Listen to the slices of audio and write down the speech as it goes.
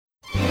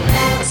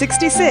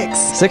66.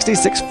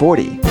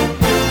 6640.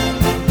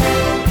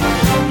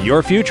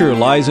 Your future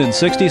lies in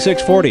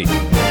 6640.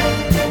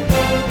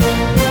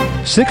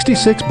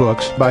 66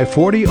 books by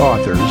 40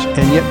 authors,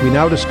 and yet we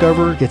now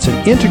discover it's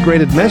an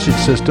integrated message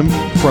system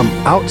from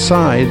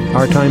outside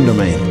our time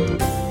domain.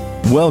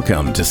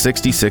 Welcome to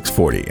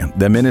 6640,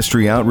 the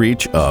ministry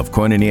outreach of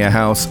Koinonia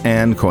House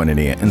and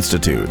Koinonia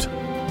Institute.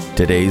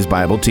 Today's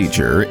Bible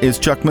teacher is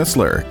Chuck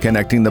Missler,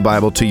 connecting the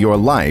Bible to your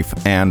life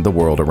and the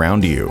world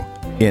around you.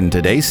 In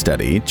today's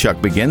study,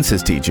 Chuck begins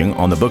his teaching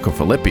on the book of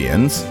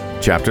Philippians,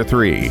 chapter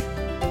 3.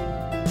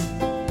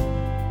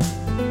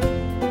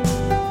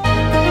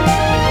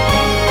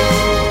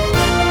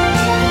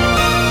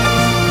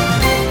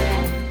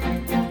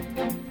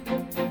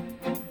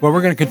 Well,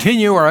 we're going to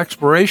continue our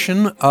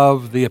exploration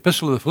of the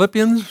Epistle of the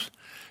Philippians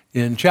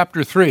in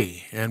chapter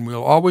 3, and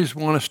we'll always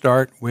want to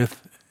start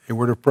with a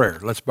word of prayer.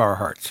 Let's bow our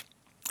hearts.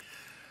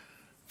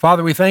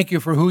 Father, we thank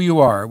you for who you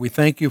are. We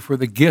thank you for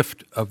the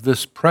gift of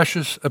this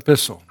precious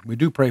epistle. We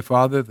do pray,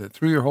 Father, that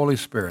through your Holy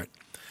Spirit,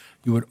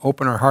 you would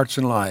open our hearts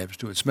and lives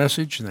to its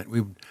message, and that we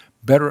would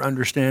better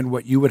understand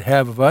what you would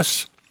have of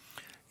us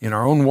in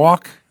our own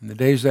walk in the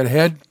days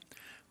ahead.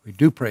 We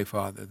do pray,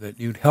 Father, that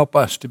you'd help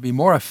us to be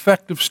more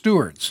effective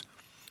stewards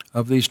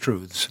of these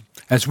truths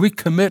as we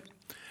commit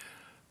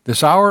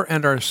this hour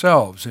and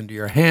ourselves into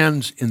your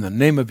hands in the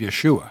name of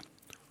Yeshua,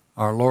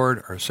 our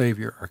Lord, our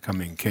Savior, our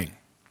coming King.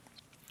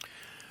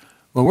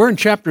 Well, we're in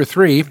chapter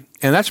 3,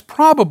 and that's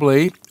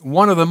probably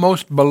one of the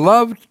most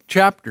beloved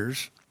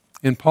chapters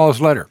in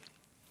Paul's letter.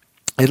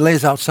 It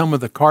lays out some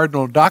of the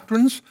cardinal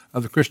doctrines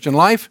of the Christian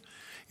life.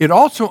 It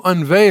also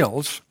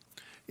unveils,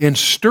 in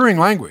stirring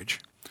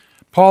language,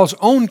 Paul's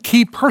own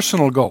key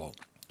personal goal,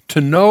 to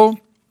know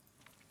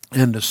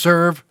and to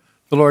serve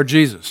the Lord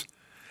Jesus.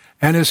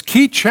 And his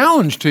key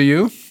challenge to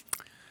you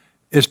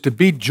is to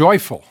be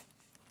joyful.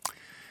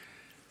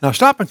 Now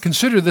stop and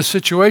consider this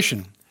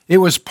situation. It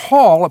was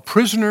Paul, a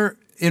prisoner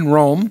in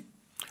Rome,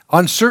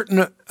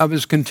 uncertain of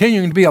his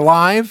continuing to be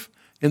alive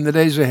in the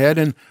days ahead,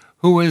 and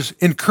who is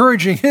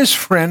encouraging his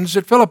friends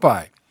at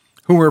Philippi,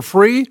 who were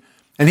free,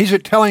 and he's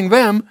telling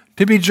them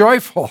to be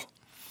joyful.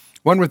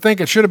 One would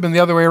think it should have been the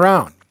other way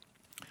around.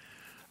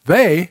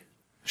 They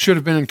should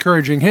have been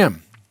encouraging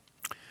him.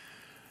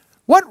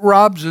 What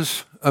robs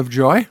us of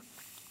joy?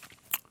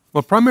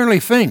 Well,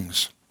 primarily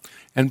things.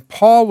 And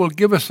Paul will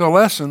give us a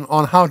lesson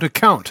on how to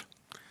count.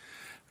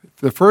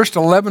 The first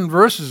 11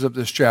 verses of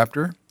this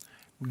chapter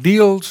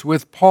deals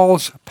with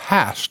Paul's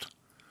past.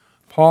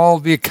 Paul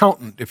the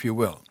accountant, if you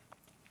will.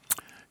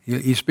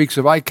 He speaks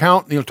of I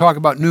count, and he'll talk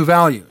about new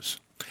values.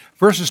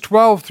 Verses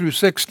 12 through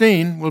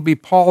 16 will be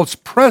Paul's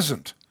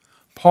present.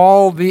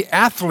 Paul the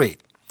athlete.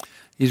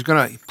 He's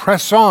going to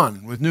press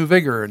on with new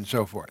vigor and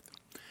so forth.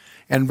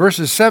 And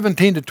verses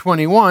 17 to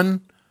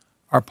 21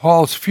 are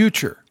Paul's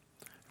future.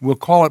 We'll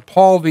call it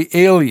Paul the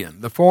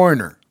alien, the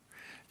foreigner,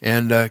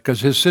 and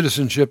because his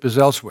citizenship is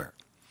elsewhere.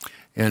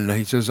 And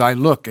he says, I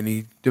look, and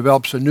he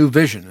develops a new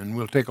vision, and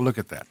we'll take a look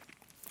at that.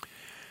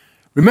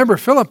 Remember,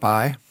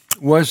 Philippi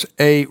was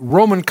a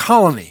Roman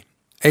colony,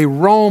 a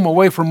Rome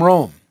away from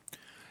Rome.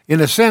 In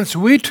a sense,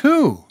 we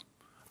too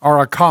are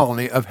a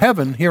colony of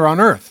heaven here on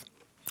earth.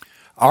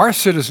 Our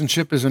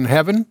citizenship is in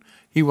heaven.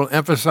 He will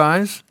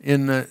emphasize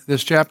in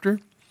this chapter.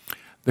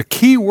 The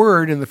key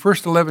word in the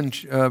first 11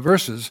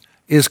 verses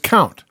is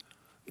count,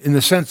 in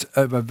the sense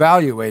of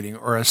evaluating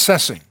or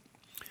assessing.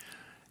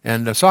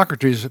 And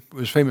Socrates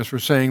was famous for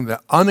saying the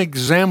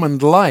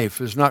unexamined life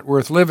is not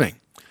worth living.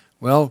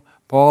 Well,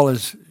 Paul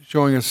is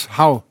showing us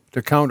how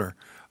to counter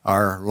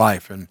our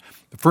life. And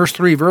the first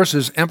 3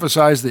 verses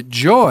emphasize that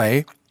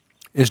joy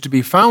is to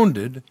be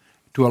founded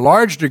to a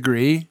large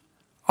degree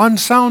on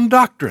sound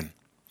doctrine.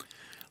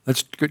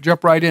 Let's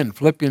jump right in.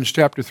 Philippians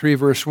chapter 3,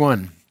 verse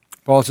 1.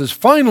 Paul says,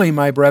 finally,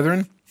 my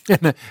brethren,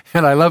 and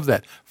I love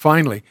that,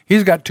 finally.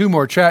 He's got 2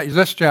 more chapters.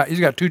 He's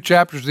got 2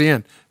 chapters at the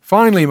end.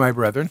 Finally, my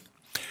brethren,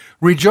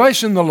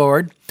 rejoice in the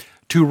Lord.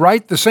 To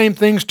write the same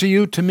things to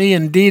you, to me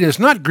indeed, is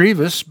not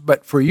grievous,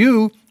 but for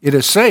you it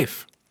is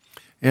safe.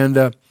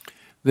 And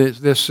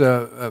this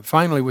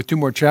finally, with 2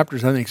 more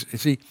chapters, I think,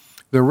 see,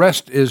 the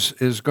rest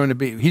is going to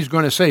be, he's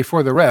going to say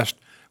for the rest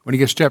when he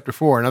gets to chapter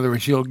 4. In other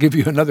words, he'll give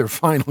you another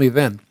finally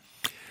then.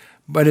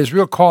 But his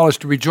real call is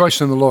to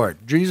rejoice in the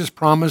Lord. Jesus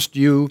promised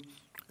you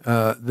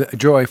the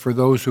joy for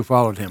those who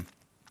followed him.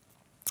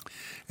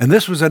 And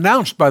this was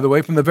announced, by the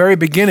way, from the very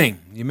beginning.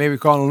 You may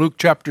recall in Luke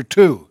chapter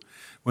 2,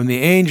 when the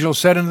angel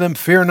said unto them,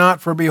 fear not,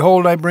 for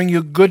behold, I bring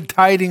you good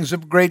tidings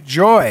of great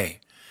joy,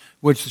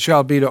 which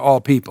shall be to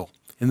all people.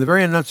 In the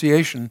very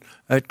annunciation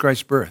at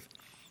Christ's birth.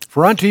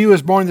 For unto you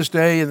is born this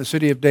day in the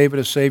city of David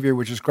a Savior,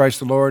 which is Christ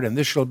the Lord, and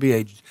this shall be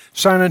a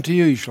sign unto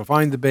you. You shall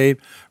find the babe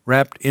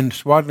wrapped in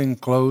swaddling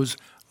clothes,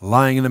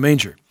 lying in a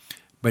manger.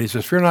 But he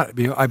says, fear not,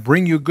 I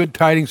bring you good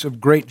tidings of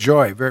great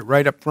joy,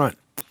 right up front.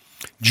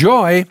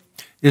 Joy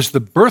is the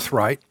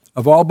birthright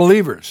of all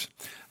believers.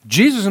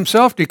 Jesus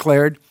himself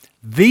declared,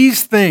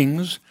 these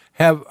things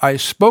have I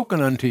spoken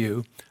unto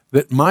you,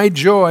 that my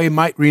joy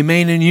might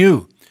remain in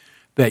you,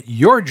 that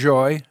your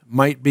joy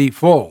might be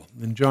full,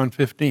 in John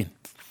 15.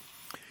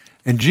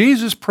 And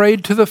Jesus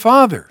prayed to the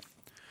Father.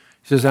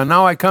 He says, "And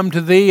now I come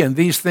to thee, and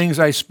these things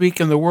I speak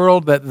in the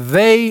world, that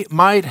they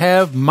might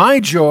have my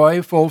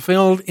joy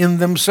fulfilled in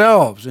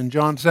themselves," in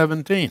John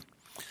 17.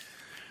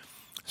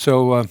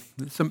 So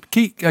it's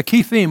a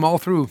key theme all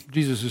through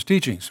Jesus'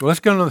 teachings. So let's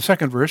go on to the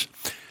second verse.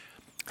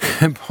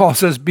 And Paul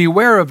says,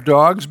 "Beware of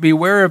dogs,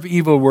 beware of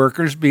evil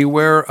workers,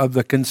 beware of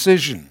the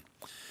concision."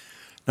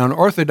 Now, an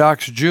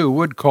Orthodox Jew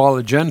would call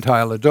a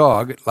Gentile a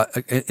dog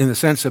in the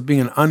sense of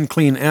being an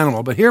unclean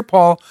animal. But here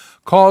Paul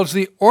calls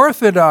the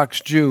Orthodox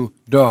Jew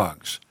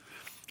dogs.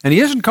 And he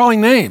isn't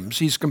calling names.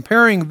 He's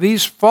comparing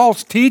these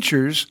false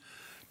teachers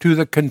to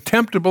the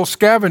contemptible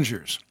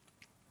scavengers.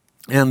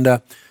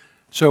 And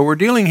so we're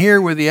dealing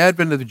here with the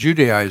advent of the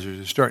Judaizers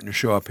is starting to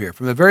show up here.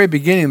 From the very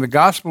beginning, the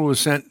gospel was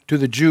sent to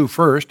the Jew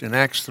first in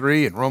Acts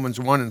 3 and Romans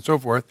 1 and so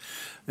forth.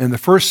 And the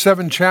first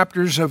 7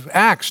 chapters of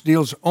Acts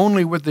deals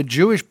only with the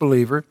Jewish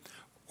believer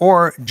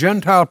or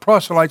Gentile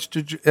proselytes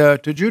to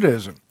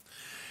Judaism.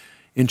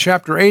 In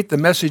chapter 8, the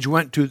message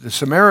went to the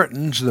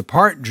Samaritans, the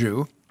part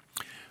Jew.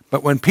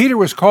 But when Peter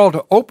was called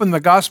to open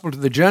the gospel to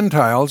the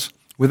Gentiles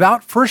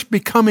without first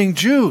becoming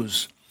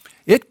Jews,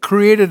 it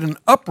created an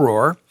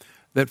uproar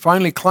that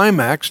finally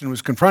climaxed and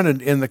was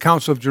confronted in the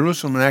Council of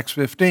Jerusalem in Acts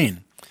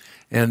 15.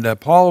 And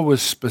Paul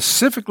was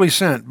specifically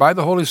sent by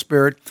the Holy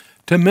Spirit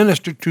to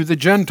minister to the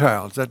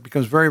Gentiles. That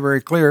becomes very,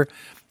 very clear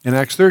in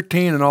Acts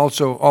 13 and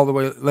also all the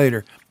way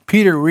later.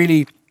 Peter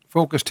really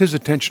focused his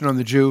attention on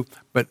the Jew,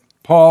 but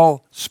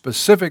Paul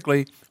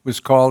specifically was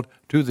called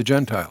to the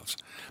Gentiles.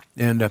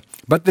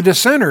 But the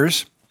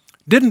dissenters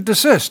didn't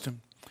desist.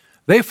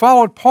 They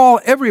followed Paul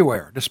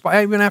everywhere,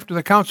 despite even after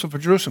the Council for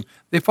Jerusalem.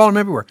 They followed him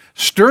everywhere,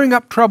 stirring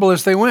up trouble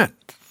as they went.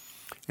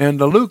 And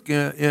Luke,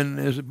 in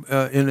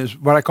his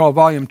what I call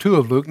Volume 2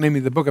 of Luke, namely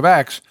the book of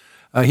Acts,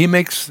 he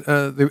makes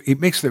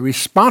the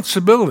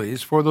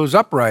responsibilities for those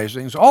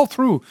uprisings all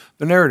through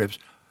the narratives,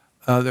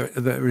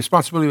 the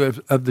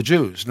responsibility of the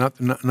Jews, not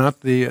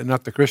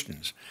the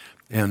Christians.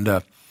 And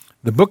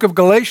the book of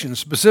Galatians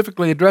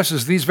specifically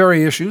addresses these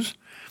very issues,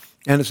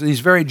 and it's these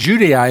very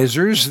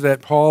Judaizers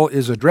that Paul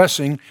is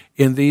addressing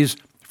in these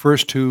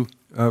first 2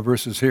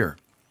 verses here.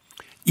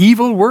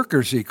 Evil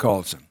workers, he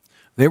calls them.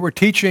 They were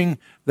teaching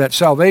that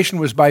salvation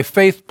was by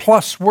faith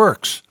plus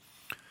works,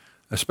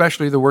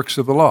 especially the works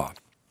of the law.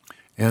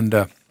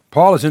 And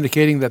Paul is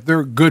indicating that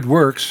their good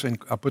works, and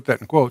I'll put that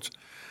in quotes,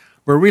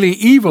 were really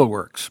evil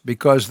works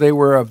because they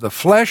were of the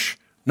flesh,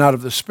 not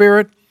of the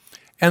Spirit,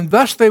 and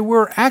thus they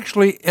were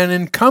actually an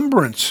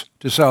encumbrance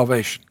to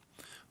salvation.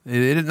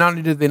 Not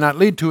only did they not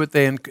lead to it,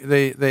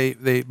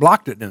 they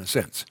blocked it in a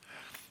sense.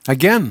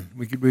 Again,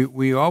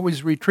 we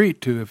always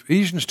retreat to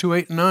Ephesians 2,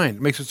 8, and 9.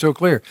 It makes it so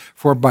clear.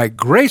 "For by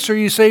grace are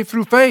ye saved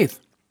through faith,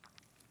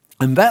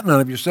 and that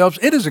not of yourselves,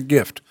 it is a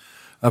gift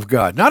of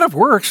God, not of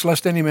works,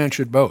 lest any man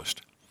should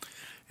boast."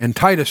 And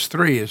Titus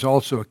 3 is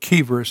also a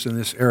key verse in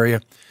this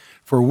area.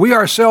 "For we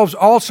ourselves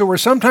also were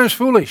sometimes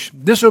foolish,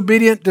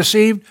 disobedient,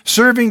 deceived,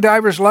 serving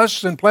divers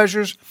lusts and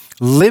pleasures,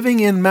 living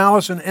in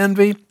malice and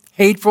envy,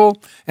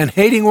 hateful, and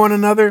hating one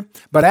another.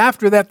 But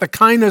after that the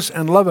kindness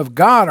and love of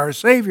God, our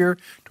Savior,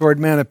 toward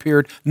man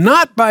appeared,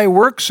 not by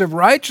works of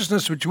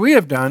righteousness which we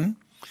have done,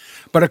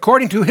 but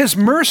according to his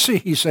mercy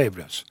he saved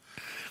us,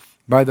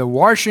 by the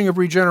washing of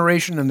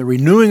regeneration and the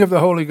renewing of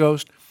the Holy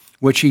Ghost,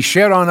 which he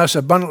shed on us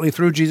abundantly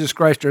through Jesus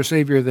Christ our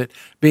Savior, that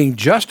being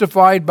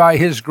justified by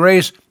his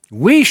grace,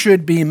 we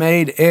should be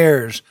made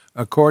heirs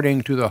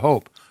according to the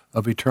hope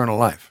of eternal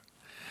life."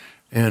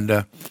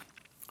 And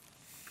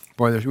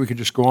boy, we could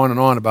just go on and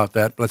on about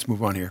that. Let's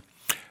move on here.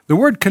 The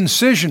word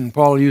concision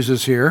Paul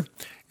uses here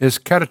is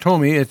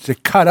katatomi. It's a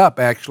cut up,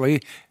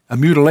 actually, a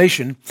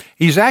mutilation.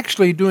 He's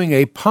actually doing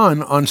a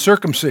pun on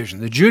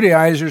circumcision. The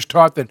Judaizers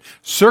taught that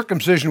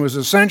circumcision was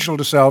essential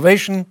to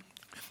salvation,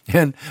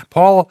 and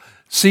Paul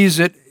sees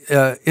it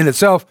in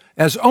itself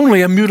as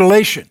only a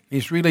mutilation.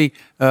 He's really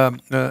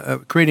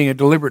creating a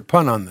deliberate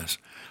pun on this.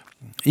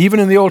 Even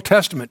in the Old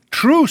Testament,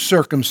 true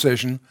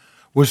circumcision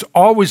was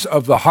always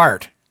of the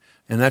heart,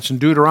 and that's in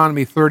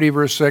Deuteronomy 30,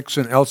 verse 6,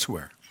 and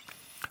elsewhere.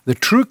 The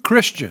true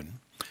Christian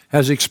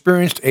has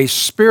experienced a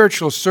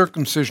spiritual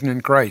circumcision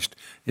in Christ,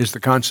 is the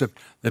concept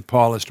that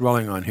Paul is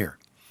dwelling on here.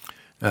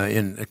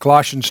 In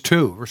Colossians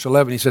 2, verse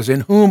 11, he says,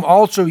 "In whom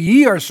also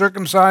ye are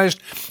circumcised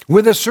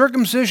with a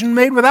circumcision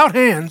made without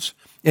hands,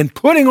 in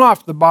putting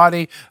off the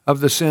body of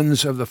the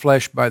sins of the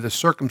flesh by the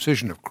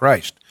circumcision of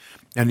Christ."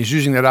 And he's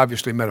using that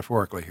obviously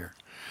metaphorically here.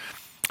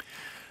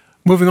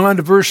 Moving on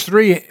to verse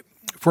 3,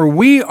 "For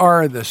we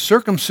are the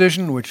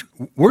circumcision which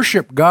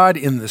worship God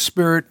in the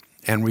Spirit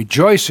and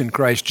rejoice in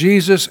Christ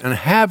Jesus and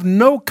have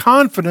no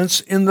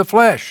confidence in the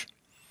flesh."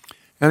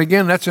 And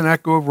again, that's an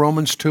echo of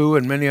Romans 2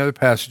 and many other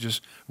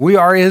passages. We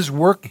are his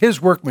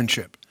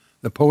workmanship,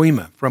 the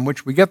poema, from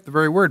which we get the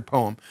very word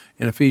poem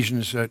in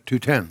Ephesians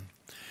 2:10.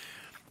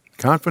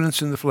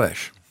 Confidence in the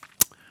flesh.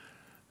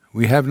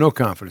 We have no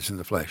confidence in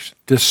the flesh.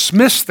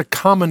 Dismiss the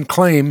common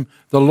claim,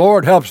 the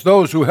Lord helps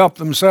those who help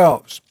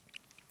themselves.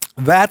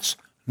 That's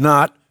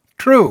not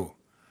true.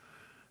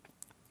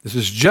 This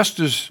is just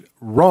as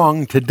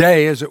wrong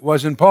today as it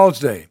was in Paul's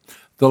day.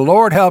 The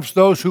Lord helps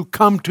those who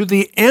come to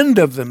the end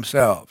of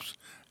themselves.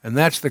 And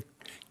that's the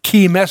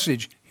key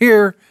message.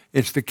 Here,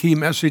 it's the key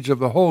message of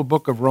the whole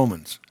book of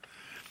Romans.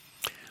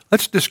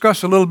 Let's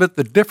discuss a little bit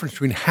the difference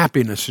between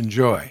happiness and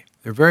joy.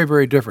 They're very,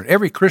 very different.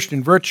 Every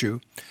Christian virtue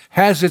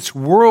has its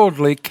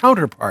worldly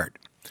counterpart.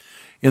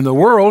 In the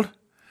world,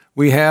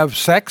 we have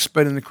sex,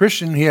 but in the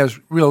Christian, he has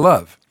real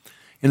love.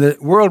 In the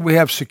world, we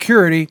have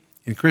security.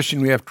 In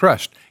Christian, we have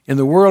trust. In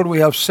the world, we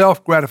have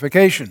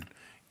self-gratification.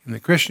 In the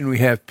Christian, we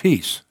have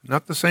peace.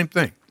 Not the same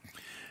thing.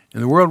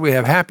 In the world, we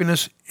have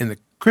happiness. In the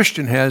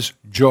Christian has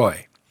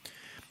joy.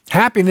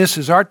 Happiness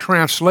is our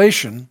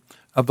translation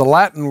of the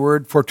Latin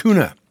word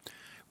fortuna,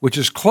 which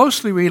is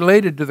closely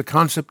related to the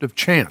concept of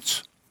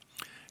chance.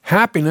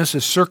 Happiness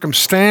is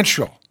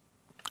circumstantial.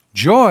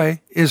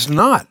 Joy is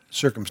not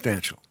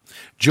circumstantial.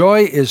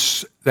 Joy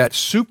is that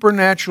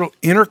supernatural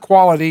inner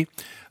quality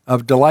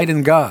of delight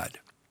in God.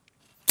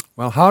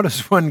 Well, how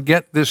does one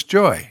get this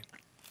joy?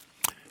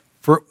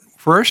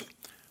 First,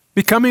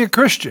 becoming a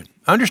Christian.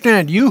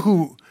 Understand, you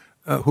who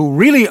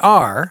really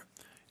are,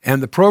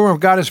 and the program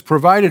God has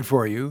provided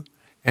for you,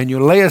 and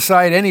you lay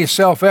aside any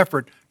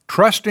self-effort,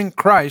 trusting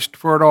Christ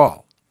for it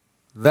all.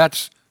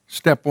 That's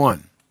step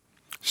one.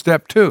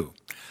 Step two,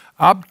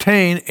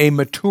 obtain a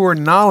mature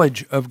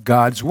knowledge of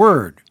God's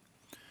Word.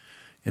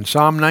 In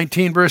Psalm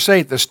 19, verse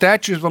 8, the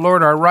statutes of the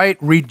Lord are right,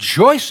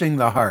 rejoicing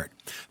the heart.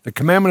 The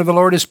commandment of the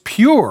Lord is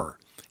pure,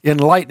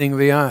 enlightening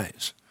the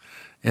eyes.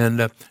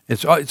 And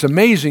it's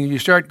amazing. You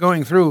start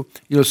going through,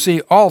 you'll see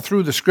all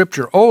through the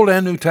Scripture, Old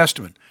and New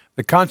Testament,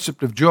 the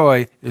concept of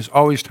joy is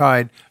always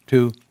tied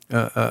to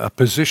a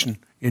position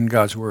in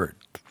God's Word.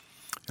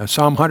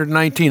 Psalm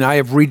 119, I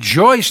have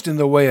rejoiced in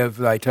the way of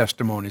thy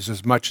testimonies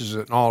as much as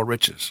in all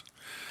riches.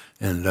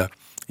 And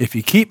if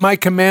you keep my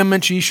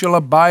commandments, ye shall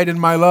abide in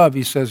my love,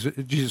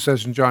 Jesus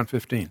says in John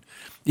 15.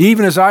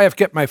 Even as I have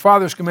kept my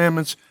Father's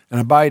commandments and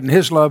abide in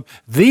his love,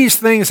 these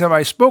things have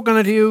I spoken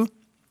unto you,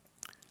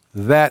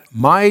 that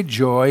my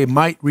joy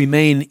might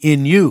remain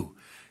in you,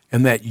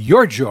 and that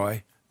your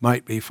joy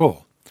might be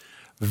full.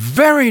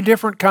 Very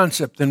different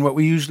concept than what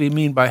we usually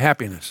mean by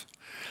happiness.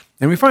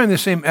 And we find the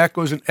same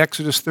echoes in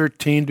Exodus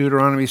 13,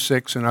 Deuteronomy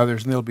 6, and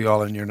others, and they'll be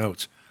all in your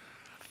notes.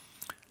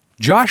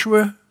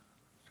 Joshua,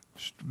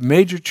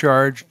 major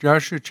charge,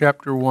 Joshua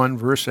chapter 1,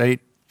 verse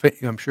 8,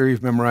 I'm sure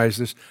you've memorized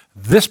this.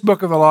 This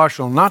book of the law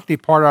shall not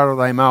depart out of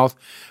thy mouth,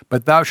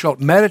 but thou shalt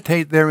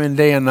meditate therein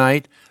day and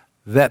night,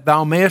 that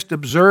thou mayest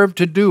observe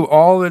to do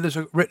all that is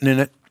written in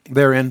it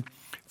therein.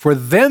 For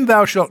then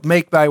thou shalt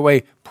make thy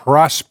way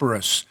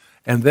prosperous,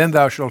 and then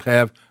thou shalt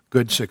have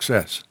good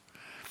success.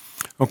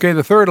 Okay,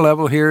 the third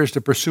level here is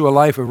to pursue a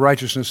life of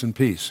righteousness and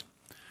peace.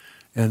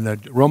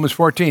 And Romans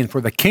 14,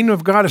 for the kingdom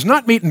of God is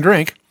not meat and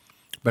drink,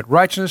 but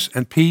righteousness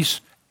and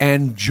peace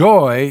and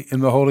joy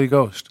in the Holy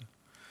Ghost.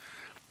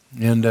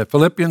 And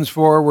Philippians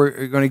 4,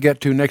 we're going to get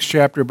to next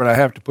chapter, but I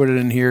have to put it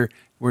in here,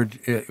 where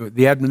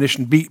the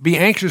admonition, be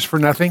anxious for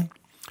nothing,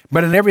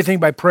 but in everything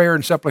by prayer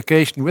and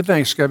supplication with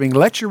thanksgiving,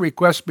 let your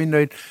requests be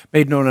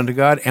made known unto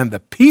God, and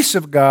the peace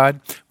of God,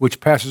 which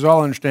passes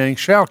all understanding,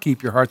 shall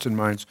keep your hearts and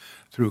minds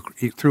through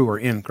or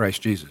in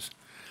Christ Jesus.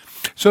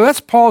 So that's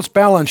Paul's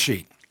balance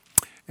sheet,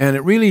 and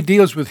it really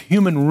deals with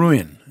human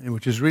ruin,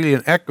 which is really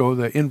an echo,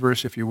 the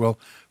inverse, if you will,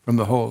 from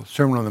the whole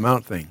Sermon on the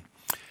Mount thing.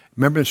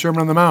 Remember the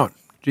Sermon on the Mount?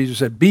 Jesus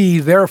said, be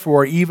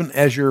therefore even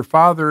as your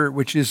Father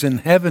which is in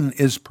heaven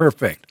is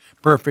perfect.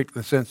 Perfect in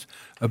the sense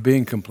of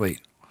being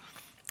complete.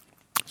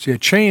 See, a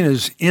chain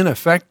is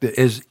ineffective,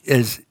 is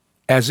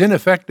as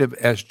ineffective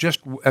as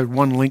just as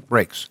one link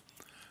breaks.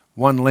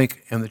 One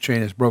link and the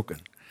chain is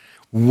broken.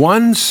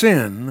 One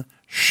sin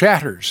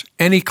shatters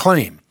any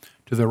claim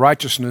to the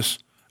righteousness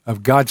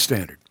of God's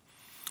standard.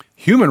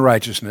 Human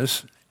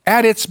righteousness,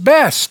 at its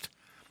best,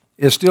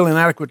 is still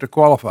inadequate to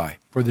qualify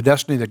for the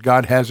destiny that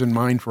God has in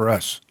mind for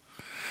us.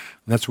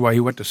 And that's why he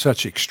went to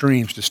such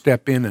extremes to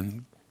step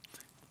in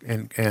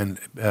and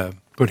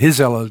put his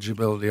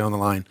eligibility on the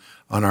line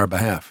on our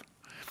behalf.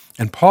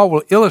 And Paul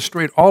will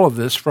illustrate all of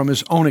this from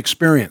his own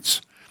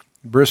experience.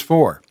 Verse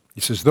 4, he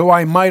says, though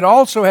I might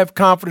also have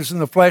confidence in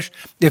the flesh,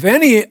 if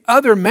any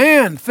other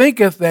man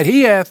thinketh that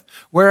he hath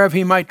whereof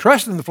he might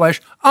trust in the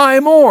flesh, I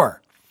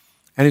more.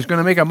 And he's going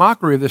to make a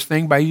mockery of this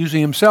thing by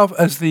using himself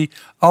as the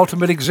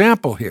ultimate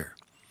example here.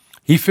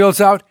 He fills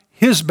out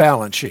his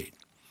balance sheet.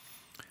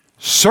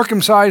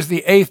 Circumcised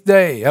the 8th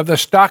day, of the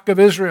stock of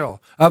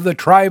Israel, of the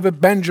tribe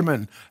of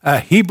Benjamin, a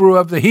Hebrew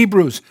of the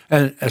Hebrews,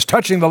 and as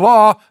touching the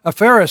law, a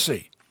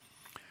Pharisee.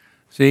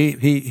 See,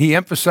 he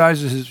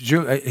emphasizes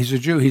he's a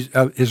Jew,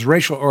 his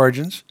racial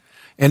origins,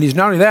 and he's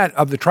not only that,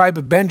 of the tribe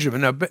of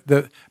Benjamin. Now,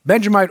 the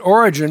Benjamite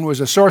origin was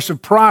a source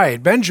of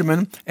pride.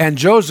 Benjamin and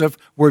Joseph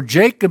were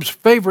Jacob's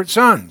favorite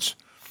sons.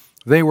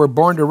 They were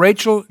born to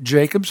Rachel,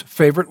 Jacob's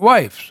favorite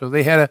wife. So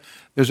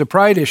there's a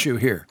pride issue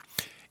here.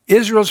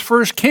 Israel's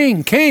first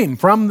king came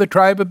from the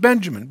tribe of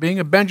Benjamin. Being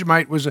a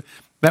Benjamite was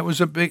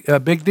a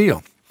big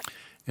deal.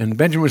 And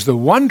Benjamin was the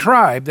one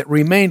tribe that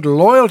remained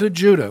loyal to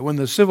Judah when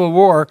the civil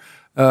war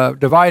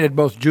divided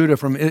both Judah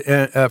from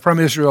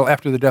Israel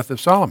after the death of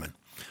Solomon.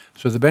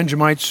 So the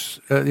Benjamites,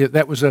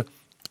 that was a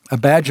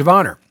badge of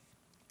honor.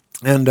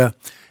 And a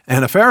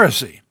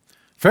Pharisee.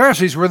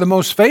 Pharisees were the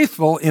most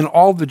faithful in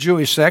all the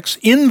Jewish sects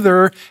in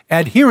their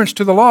adherence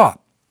to the law,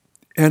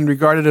 and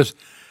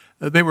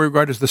they were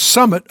regarded as the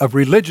summit of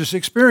religious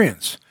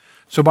experience.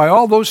 So by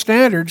all those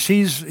standards,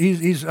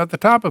 he's at the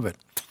top of it.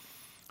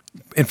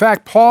 In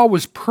fact, Paul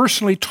was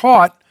personally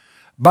taught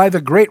by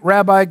the great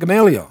Rabbi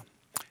Gamaliel,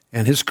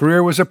 and his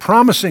career was a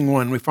promising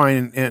one. We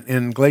find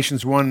in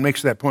Galatians 1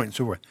 makes that point and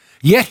so forth.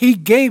 Yet he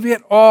gave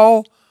it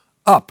all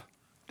up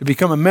to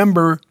become a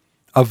member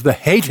of the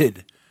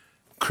hated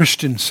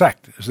Christian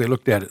sect, as they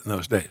looked at it in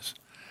those days.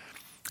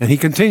 And he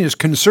continues,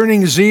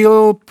 concerning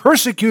zeal,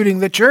 persecuting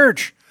the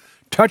church,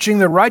 touching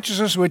the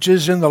righteousness which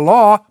is in the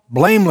law,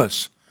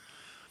 blameless.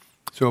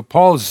 So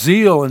Paul's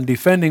zeal in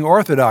defending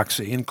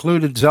orthodoxy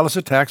included zealous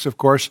attacks, of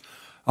course,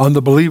 on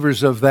the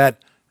believers of that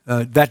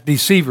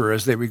deceiver,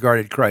 as they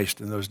regarded Christ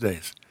in those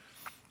days.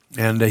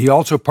 And he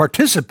also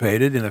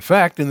participated, in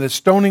effect, in the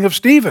stoning of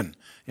Stephen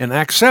in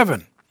Acts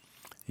 7.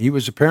 He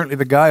was apparently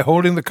the guy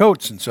holding the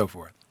coats and so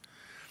forth.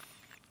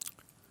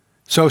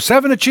 So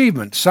 7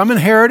 achievements. Some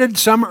inherited,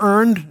 some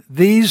earned.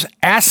 These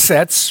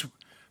assets,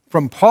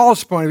 from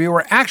Paul's point of view,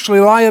 were actually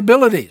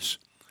liabilities.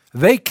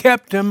 They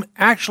kept him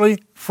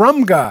actually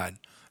from God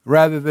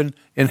rather than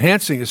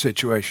enhancing a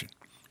situation.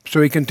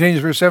 So he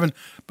continues, verse 7,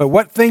 but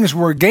what things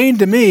were gained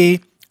to me,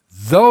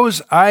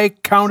 those I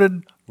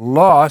counted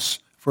loss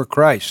for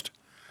Christ.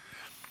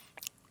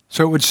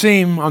 So it would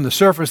seem on the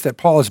surface that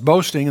Paul is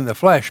boasting in the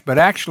flesh, but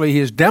actually he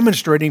is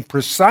demonstrating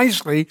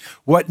precisely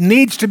what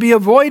needs to be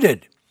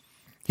avoided.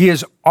 He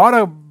is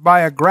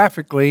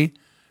autobiographically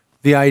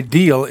the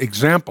ideal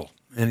example,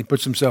 and he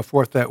puts himself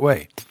forth that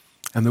way.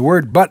 And the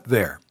word but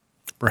there,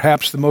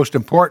 perhaps the most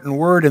important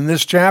word in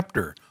this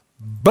chapter,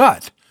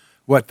 but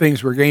what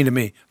things were gained to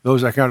me,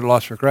 those I counted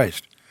loss for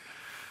Christ.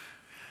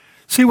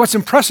 See, what's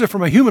impressive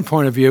from a human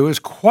point of view is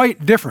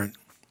quite different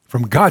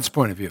from God's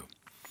point of view.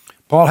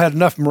 Paul had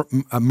enough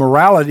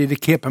morality to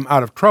keep him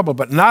out of trouble,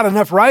 but not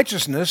enough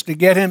righteousness to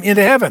get him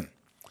into heaven.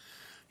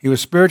 He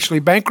was spiritually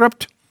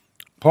bankrupt.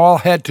 Paul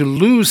had to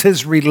lose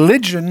his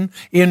religion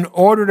in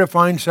order to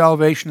find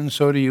salvation, and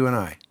so do you and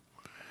I.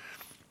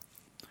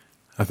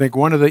 I think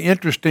one of the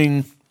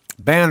interesting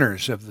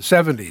banners of the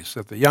 70s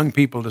that the young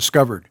people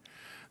discovered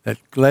that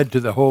led to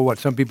the whole, what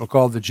some people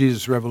call the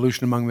Jesus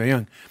Revolution among the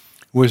young,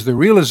 was the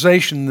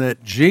realization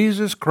that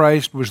Jesus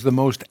Christ was the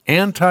most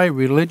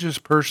anti-religious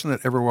person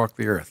that ever walked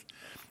the earth.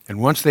 And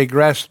once they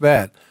grasped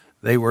that,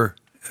 they were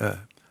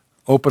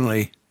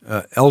openly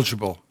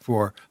eligible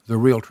for the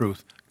real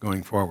truth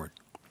going forward.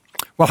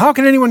 Well, how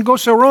can anyone go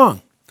so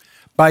wrong?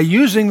 By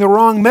using the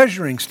wrong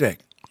measuring stick.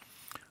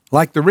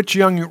 Like the rich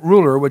young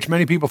ruler, which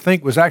many people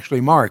think was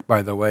actually Mark,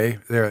 by the way,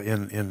 there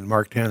in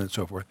Mark 10 and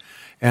so forth,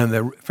 and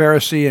the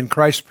Pharisee in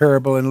Christ's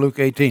parable in Luke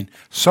 18.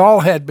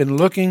 Saul had been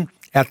looking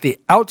at the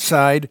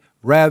outside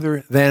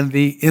rather than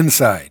the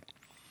inside.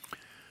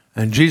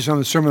 And Jesus on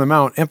the Sermon on the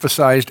Mount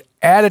emphasized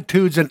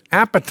attitudes and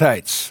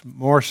appetites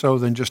more so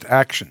than just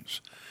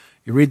actions.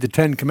 You read the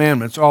Ten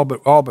Commandments, all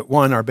but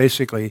one are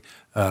basically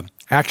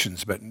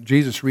actions, but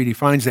Jesus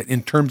redefines that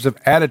in terms of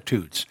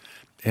attitudes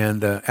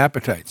and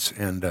appetites,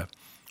 and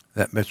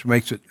that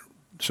makes it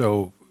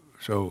so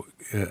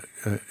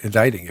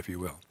indicting, if you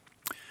will.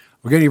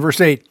 We're getting to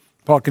verse 8.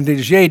 Paul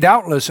continues, yea,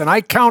 doubtless, and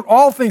I count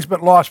all things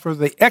but loss for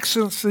the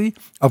excellency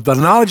of the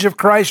knowledge of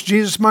Christ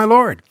Jesus my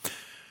Lord,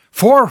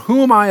 for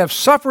whom I have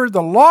suffered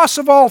the loss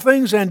of all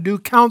things and do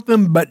count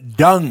them but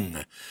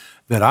dung,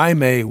 that I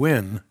may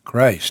win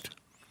Christ.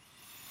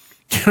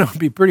 It'd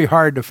be pretty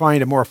hard to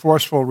find a more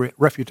forceful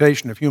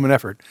refutation of human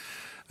effort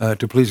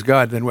to please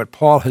God than what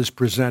Paul has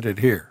presented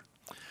here.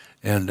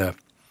 And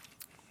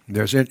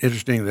there's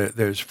interesting that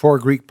there's 4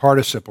 Greek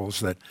participles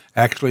that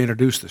actually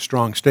introduce the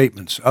strong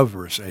statements of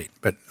verse 8.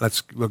 But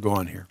we'll go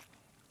on here.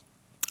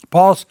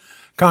 Paul's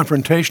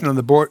confrontation on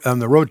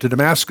the road to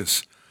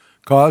Damascus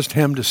caused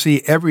him to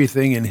see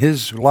everything in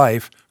his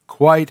life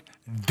quite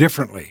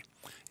differently.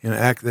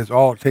 That's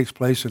all takes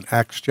place in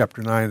Acts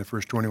chapter 9, the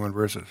first 21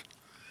 verses.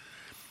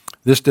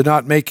 This did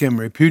not make him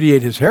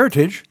repudiate his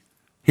heritage.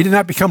 He did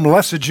not become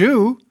less a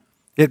Jew.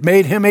 It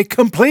made him a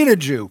completed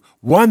Jew,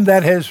 one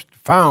that has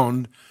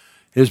found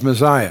his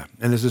Messiah.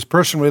 And it's his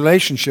personal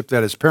relationship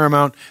that is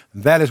paramount.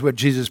 That is what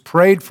Jesus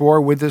prayed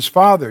for with his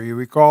Father. You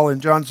recall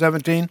in John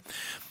 17,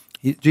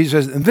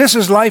 Jesus says, and this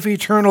is life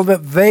eternal,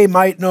 that they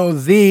might know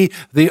thee,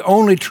 the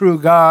only true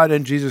God,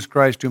 and Jesus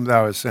Christ whom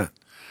thou hast sent.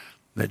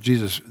 That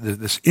Jesus,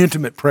 this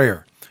intimate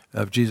prayer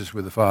of Jesus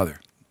with the Father.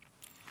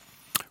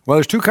 Well,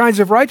 there's 2 kinds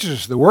of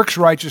righteousness. The works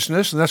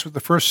righteousness, and that's what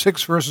the first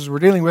 6 verses we're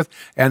dealing with,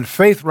 and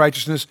faith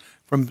righteousness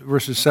from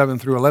verses 7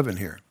 through 11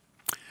 here.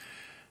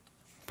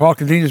 Paul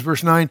continues,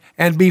 verse 9,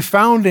 and be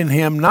found in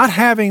him, not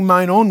having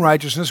mine own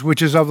righteousness,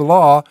 which is of the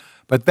law,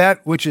 but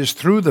that which is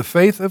through the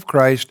faith of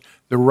Christ,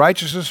 the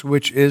righteousness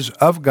which is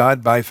of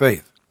God by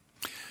faith.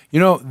 You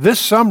know, this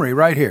summary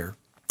right here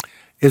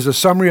is a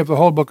summary of the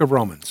whole book of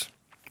Romans,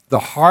 the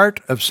heart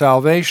of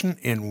salvation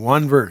in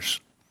one verse.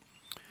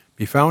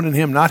 be found in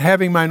him, not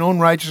having mine own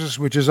righteousness,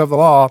 which is of the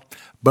law,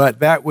 but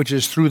that which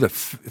is through the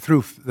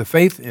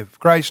faith of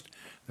Christ,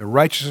 the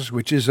righteousness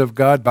which is of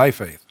God by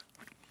faith.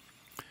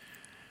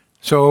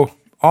 So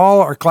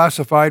all are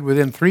classified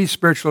within three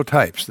spiritual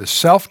types. The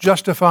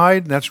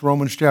self-justified, that's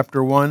Romans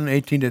chapter 1,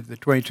 18 to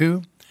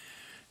 22.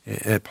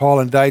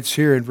 Paul indicts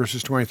here in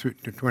verses 21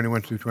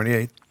 through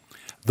 28.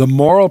 The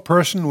moral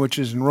person, which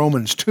is in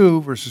Romans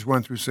 2, verses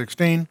 1 through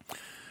 16,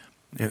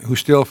 who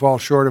still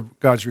falls short of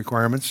God's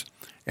requirements.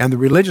 And the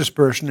religious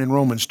person in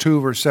Romans 2,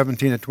 verse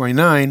 17 to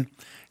 29,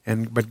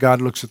 but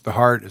God looks at the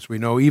heart, as we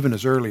know, even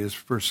as early as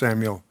 1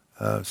 Samuel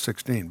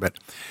 16. But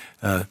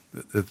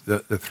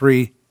the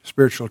three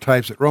spiritual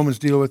types that Romans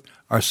deal with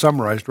are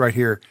summarized right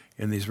here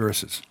in these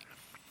verses.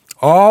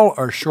 All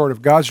are short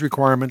of God's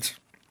requirements,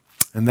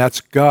 and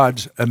that's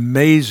God's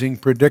amazing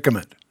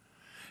predicament.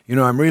 You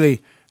know, I'm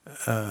really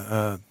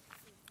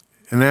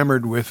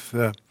enamored with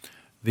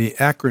the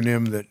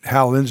acronym that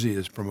Hal Lindsey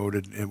has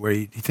promoted, where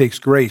he takes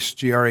grace,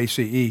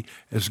 G-R-A-C-E,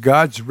 as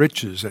God's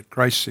riches at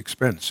Christ's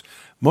expense.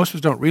 Most of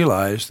us don't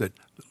realize that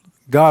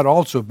God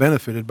also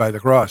benefited by the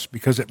cross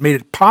because it made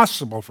it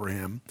possible for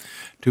him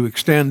to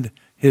extend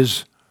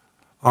his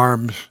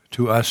arms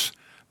to us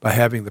by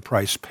having the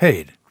price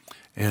paid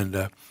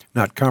and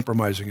not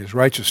compromising his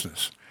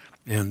righteousness.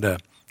 And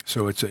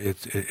so it's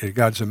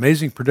God's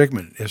amazing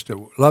predicament is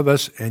to love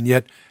us, and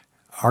yet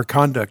our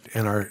conduct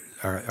and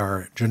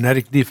our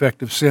genetic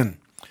defect of sin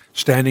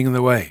standing in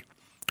the way.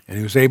 And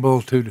he was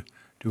able to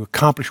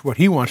accomplish what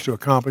he wants to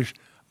accomplish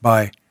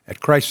at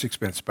Christ's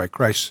expense, by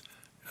Christ's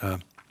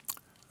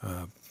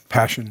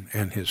passion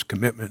and his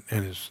commitment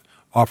and his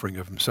offering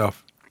of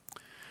himself.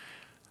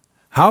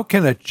 How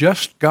can a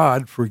just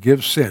God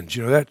forgive sins?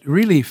 You know, that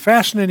really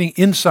fascinating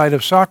insight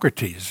of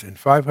Socrates in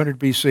 500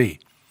 BC.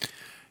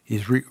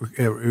 He's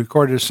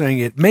recorded as saying,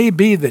 it may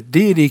be that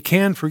deity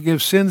can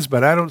forgive sins,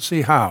 but I don't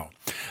see how.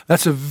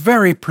 That's a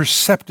very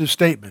perceptive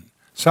statement.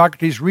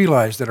 Socrates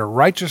realized that a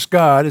righteous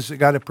God has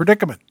got a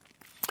predicament,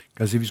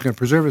 because if he's going to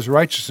preserve his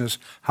righteousness,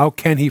 how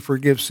can he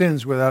forgive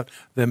sins without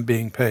them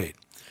being paid?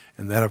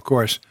 And that, of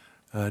course,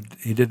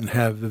 he didn't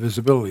have the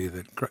visibility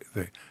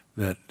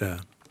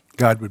that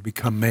God would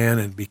become man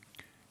and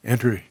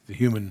enter the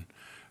human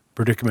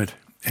predicament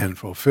and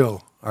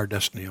fulfill our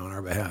destiny on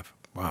our behalf.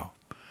 Wow.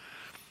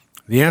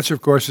 The answer,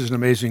 of course, is an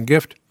amazing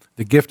gift,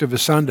 the gift of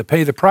his Son to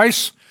pay the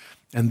price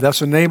and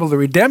thus enable the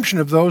redemption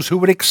of those who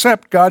would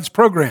accept God's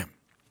program.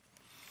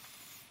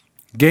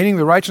 Gaining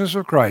the righteousness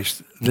of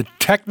Christ, the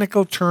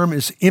technical term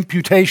is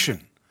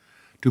imputation,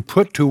 to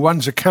put to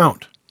one's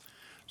account.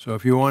 So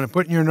if you want to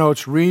put in your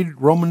notes, read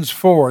Romans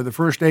 4, the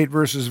first 8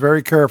 verses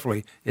very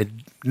carefully. It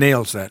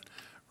nails that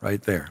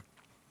right there.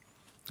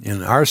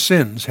 And our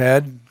sins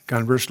had,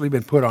 conversely,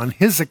 been put on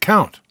his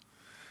account.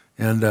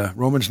 And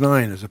Romans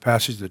 9 is a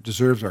passage that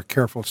deserves our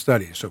careful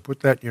study. So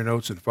put that in your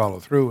notes and follow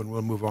through, and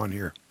we'll move on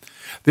here.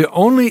 The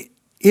only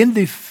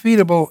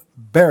indefeatable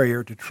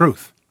barrier to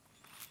truth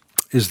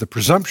is the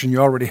presumption you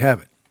already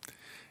have it.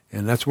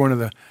 And that's one of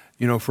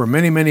the, for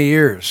many, many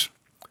years,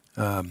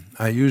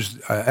 I used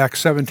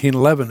Acts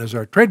 17:11 as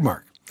our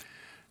trademark,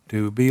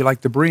 to be like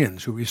the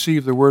Bereans, who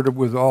receive the word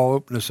with all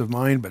openness of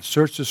mind, but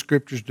search the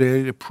Scriptures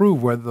daily to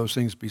prove whether those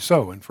things be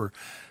so. And for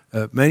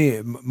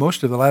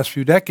most of the last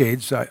few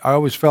decades, I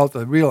always felt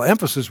the real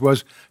emphasis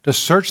was to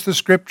search the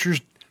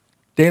Scriptures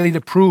daily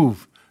to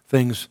prove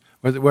things,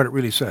 what it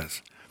really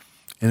says.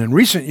 And in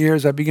recent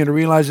years, I began to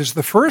realize it's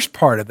the first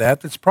part of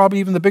that that's probably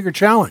even the bigger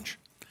challenge,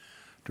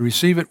 to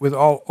receive it with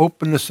all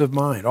openness of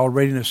mind, all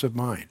readiness of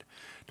mind,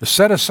 to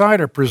set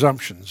aside our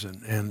presumptions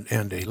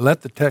and to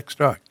let the text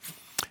talk.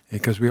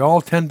 Because we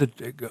all tend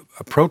to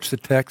approach the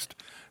text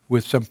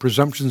with some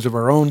presumptions of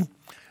our own,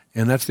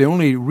 and that's the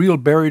only real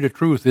barrier to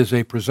truth, is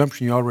a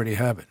presumption you already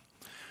have it.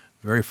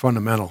 Very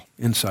fundamental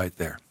insight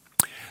there.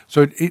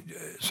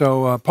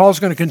 So Paul's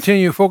going to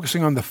continue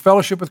focusing on the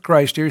fellowship with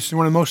Christ here. It's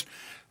one of the most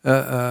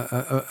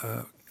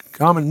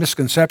common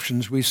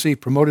misconceptions we see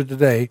promoted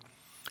today,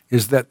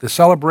 is that the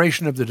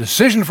celebration of the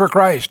decision for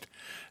Christ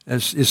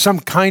is some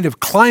kind of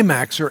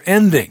climax or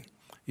ending.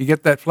 You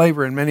get that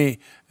flavor in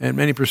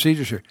many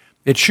procedures here.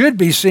 It should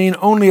be seen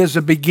only as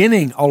a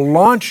beginning, a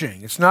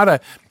launching. It's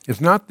not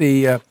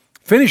the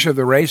finish of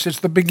the race, it's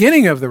the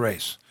beginning of the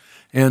race.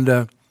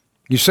 And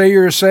you say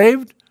you're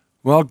saved?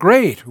 Well,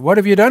 great. What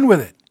have you done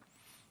with it?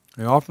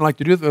 I often like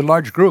to do it with a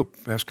large group.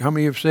 Ask how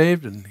many you've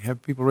saved and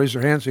have people raise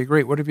their hands and say,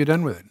 great, what have you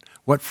done with it?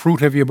 What fruit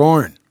have you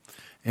borne?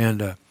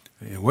 And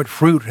what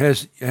fruit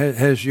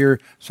has your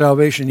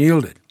salvation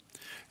yielded?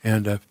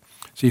 And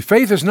see,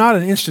 faith is not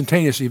an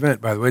instantaneous event,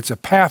 by the way. It's a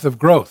path of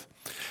growth.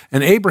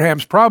 And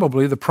Abraham's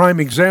probably the prime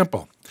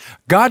example.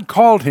 God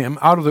called him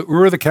out of the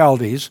Ur of the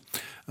Chaldees,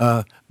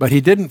 but he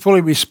didn't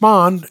fully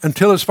respond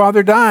until his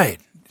father died,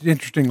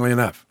 interestingly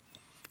enough.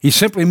 He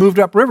simply moved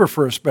upriver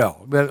for a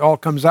spell. That all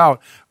comes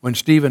out when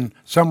Stephen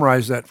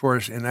summarized that for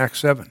us in Acts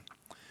 7.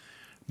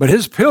 But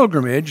his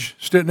pilgrimage,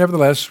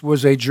 nevertheless,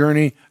 was a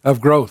journey of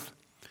growth.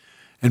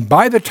 And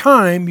by the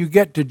time you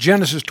get to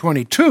Genesis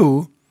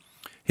 22,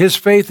 his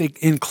faith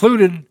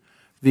included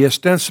the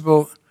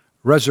ostensible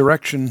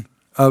resurrection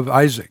of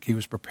Isaac. He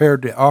was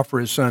prepared to offer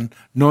his son,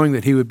 knowing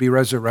that he would be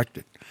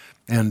resurrected.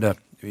 And the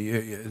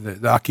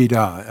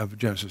Akedah of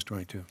Genesis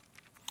 22.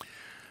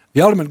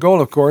 The ultimate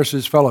goal, of course,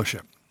 is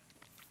fellowship.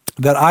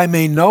 That I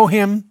may know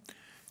him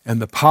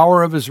and the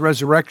power of his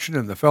resurrection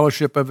and the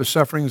fellowship of his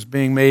sufferings,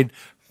 being made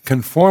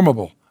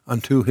conformable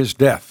unto his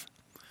death.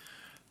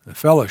 The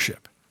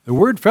fellowship. The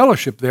word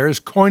fellowship there is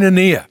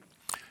koinonia,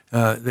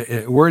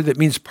 a word that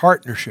means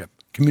partnership,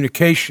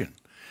 communication,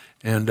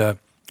 and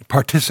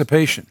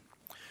participation.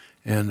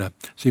 And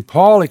see,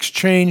 Paul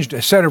exchanged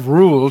a set of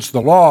rules,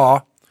 the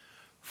law,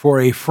 for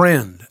a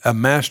friend, a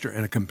master,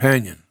 and a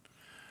companion.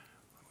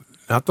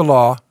 Not the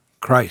law,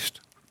 Christ.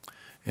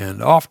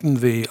 And often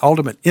the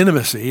ultimate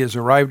intimacy is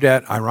arrived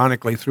at,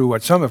 ironically, through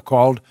what some have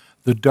called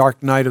the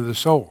dark night of the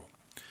soul.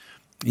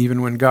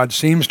 Even when God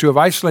seems to have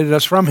isolated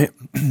us from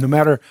him, no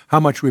matter how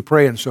much we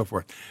pray and so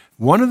forth.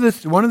 One of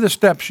the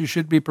steps you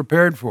should be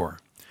prepared for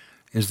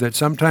is that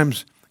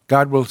sometimes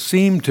God will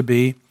seem to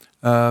be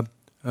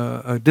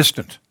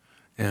distant,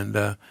 and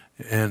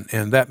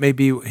that may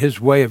be his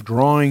way of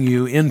drawing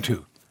you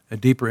into a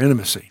deeper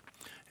intimacy.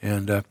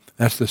 And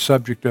that's the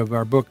subject of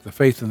our book, The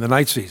Faith in the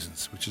Night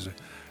Seasons, which is a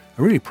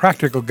really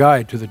practical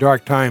guide to the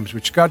dark times,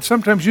 which God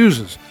sometimes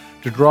uses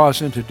to draw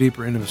us into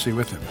deeper intimacy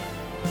with him.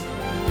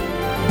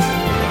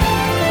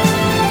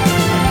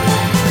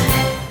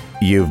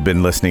 You've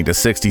been listening to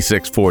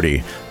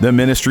 6640, the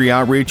ministry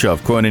outreach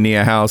of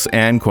Koinonia House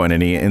and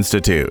Koinonia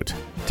Institute.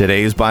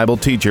 Today's Bible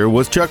teacher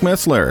was Chuck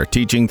Missler,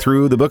 teaching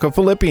through the book of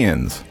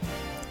Philippians.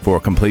 For a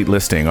complete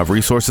listing of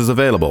resources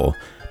available,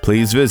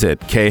 please visit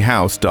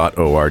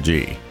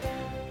khouse.org.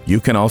 You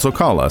can also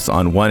call us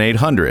on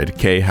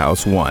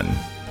 1-800-KHOUSE-1.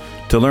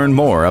 To learn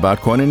more about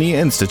Koinonia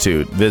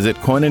Institute, visit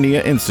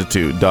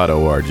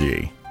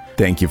koinoniainstitute.org.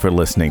 Thank you for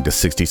listening to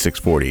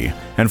 6640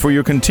 and for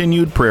your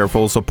continued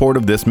prayerful support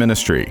of this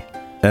ministry.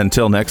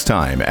 Until next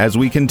time, as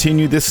we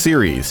continue this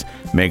series,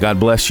 may God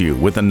bless you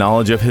with the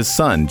knowledge of his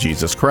Son,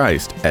 Jesus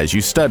Christ, as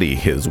you study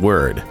his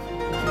Word.